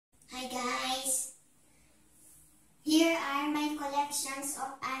collections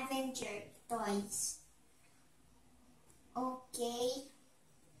of Avenger toys. Okay,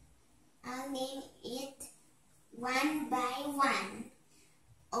 I'll name it one by one.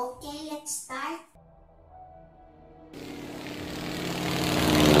 Okay, let's start.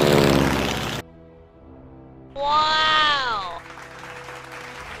 Wow!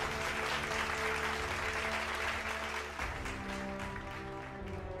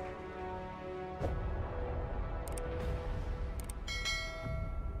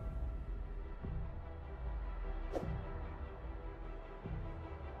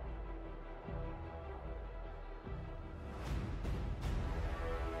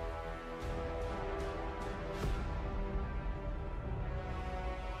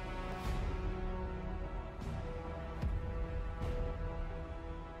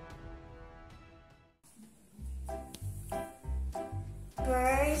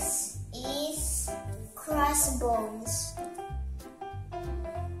 First is crossbones.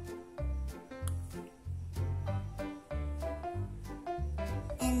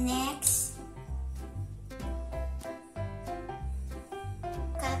 And next,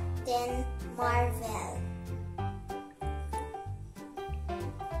 Captain Marvel.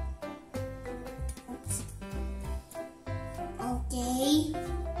 Oops. Okay,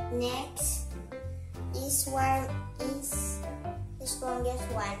 next is the strongest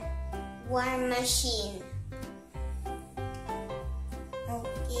one, War Machine.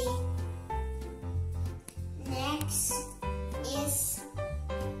 Okay. Next is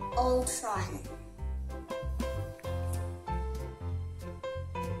Ultron.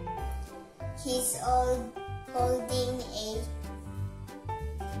 He's holding a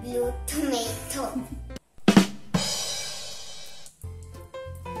blue tomato.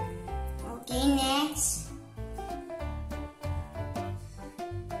 Okay, next,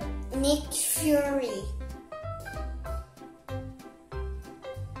 Nick Fury.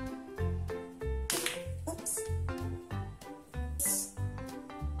 Oops.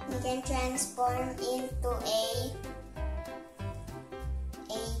 He can transform into a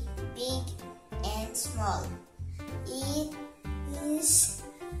big and small. It is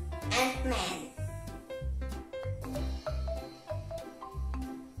Ant-Man.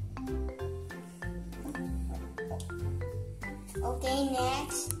 Okay,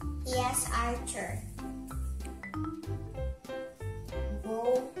 next, he has Archer.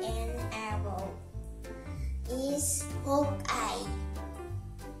 Bow and arrow is Hawkeye.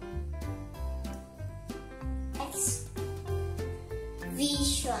 Next,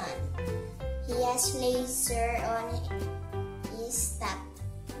 Vision. He has laser on his top.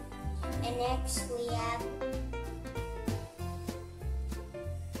 And next we have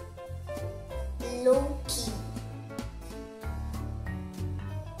Loki.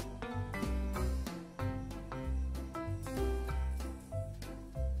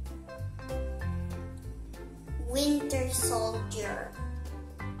 Winter Soldier.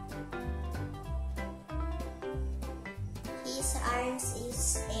 His arms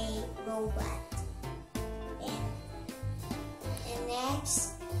is a robot. And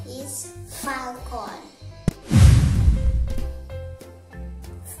next is Falcon.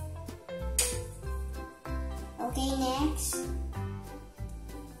 Okay, next,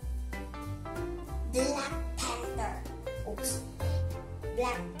 Black Panther. Oops.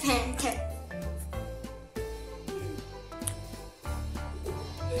 Black Panther.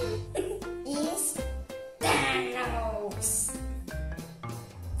 Is Thanos.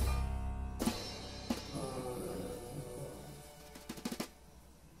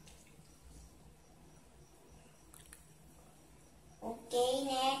 Okay,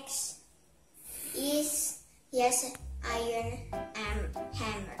 next is, yes, Iron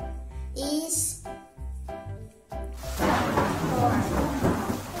Hammer. Is Thor.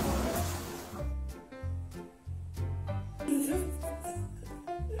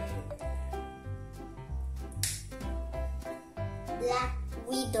 Black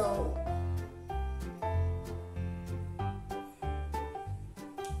Widow.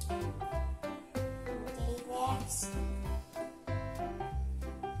 Okay, next,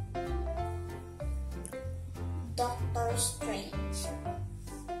 Doctor Strange.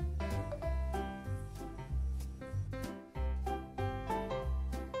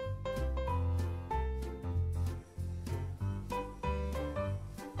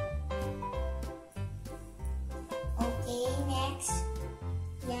 Okay, next,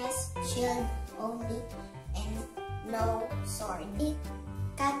 yes, shield only and no sword.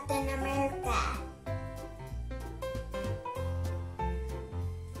 Captain America.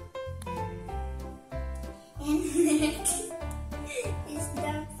 And next is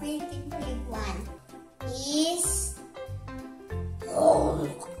the pretty big one. Is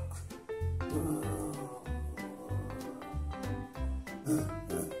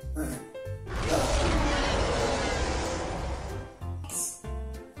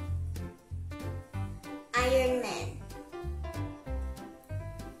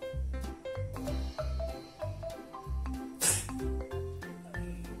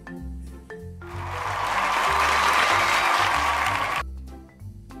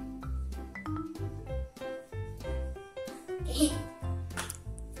Okay.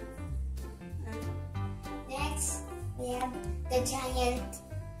 Next, we have the giant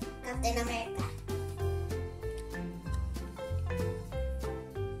Captain America.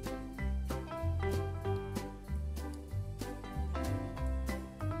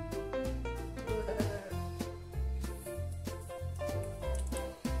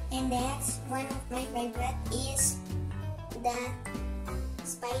 And next, one of my favorite is the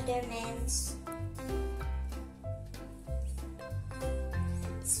Spider-Man's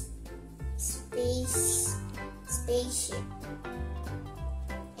spaceship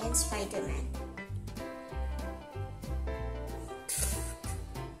and Spider-Man.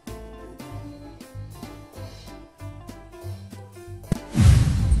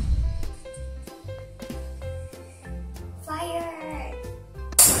 Fire!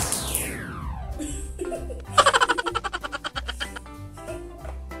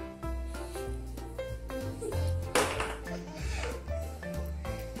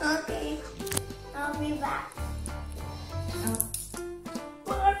 Okay, I'll be back. Oh.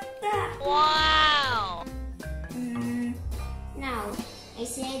 What the? Wow! Now, I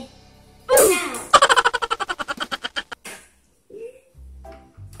said now.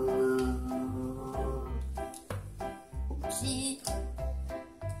 Oopsie.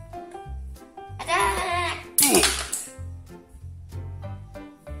 Attack!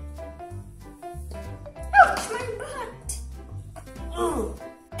 Ouch, my butt! Oh,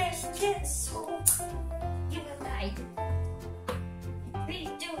 there's this. You will die. 3,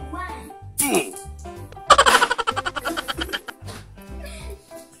 2, 1.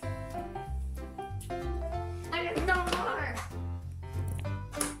 I have no more.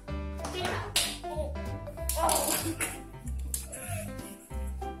 Get out. Oh.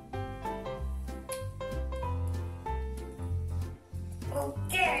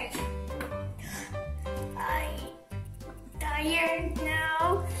 Okay. I'm tired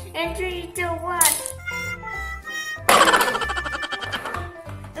now. And 3, 2, 1.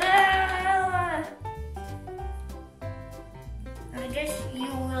 I guess you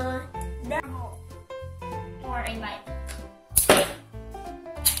will die. Or I might.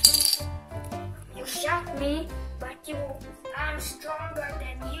 You shot me, but I'm stronger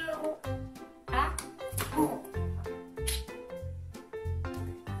than you. Huh? Ooh.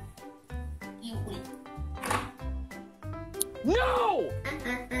 You win. No!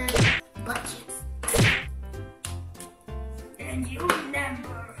 But you. And you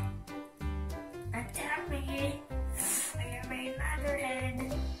never attack me. I have another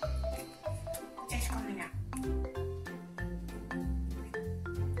head. Just coming up.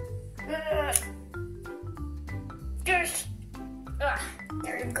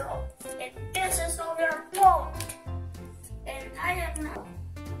 There you go. And this is all your fault. And I have no.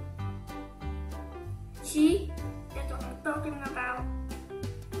 See? That's what I'm talking about.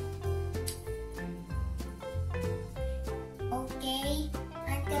 Okay,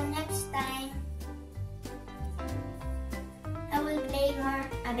 until next time, I will play more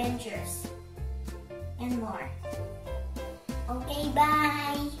Avengers and more. Okay,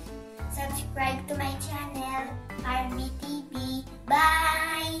 bye! Subscribe to my channel, RBTV.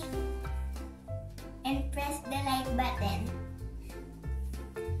 Bye! And press the like button.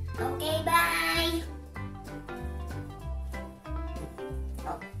 Okay, bye!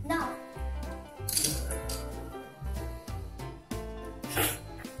 Oh, no!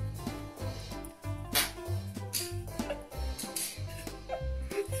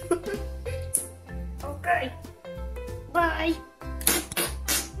 Okay, bye!